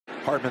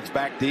Hardman's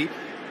back deep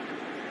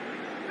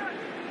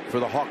for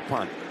the Hawk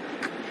punt.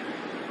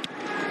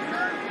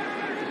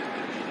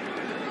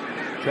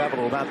 Travel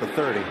to about the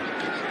 30.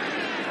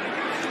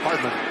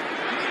 Hardman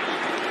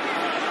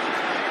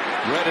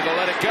ready to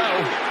let it go.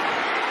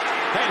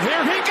 And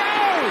here he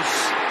goes!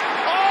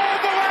 All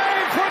the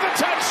way for the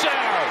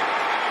touchdown!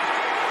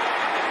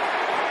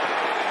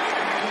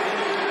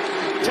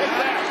 Take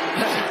that.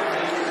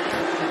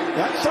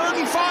 That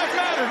 3rd and 5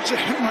 mattered, Jim.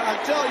 I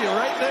tell you,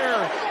 right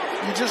there,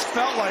 you just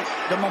felt like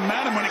the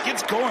momentum when it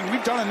gets going.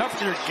 We've done enough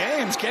of your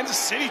games. Kansas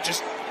City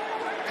just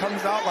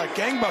comes out like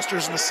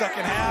gangbusters in the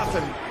second half,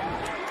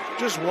 and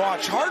just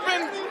watch.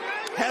 Hardman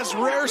has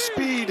rare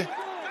speed,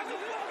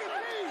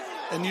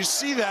 and you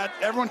see that.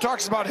 Everyone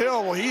talks about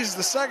Hill. Well, he's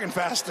the second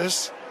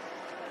fastest.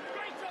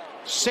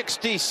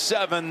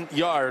 67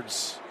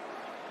 yards.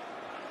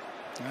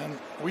 And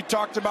we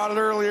talked about it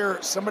earlier.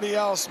 Somebody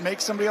else, make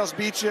somebody else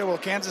beat you. Well,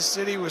 Kansas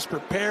City was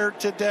prepared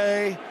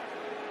today.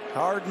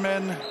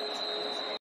 Hardman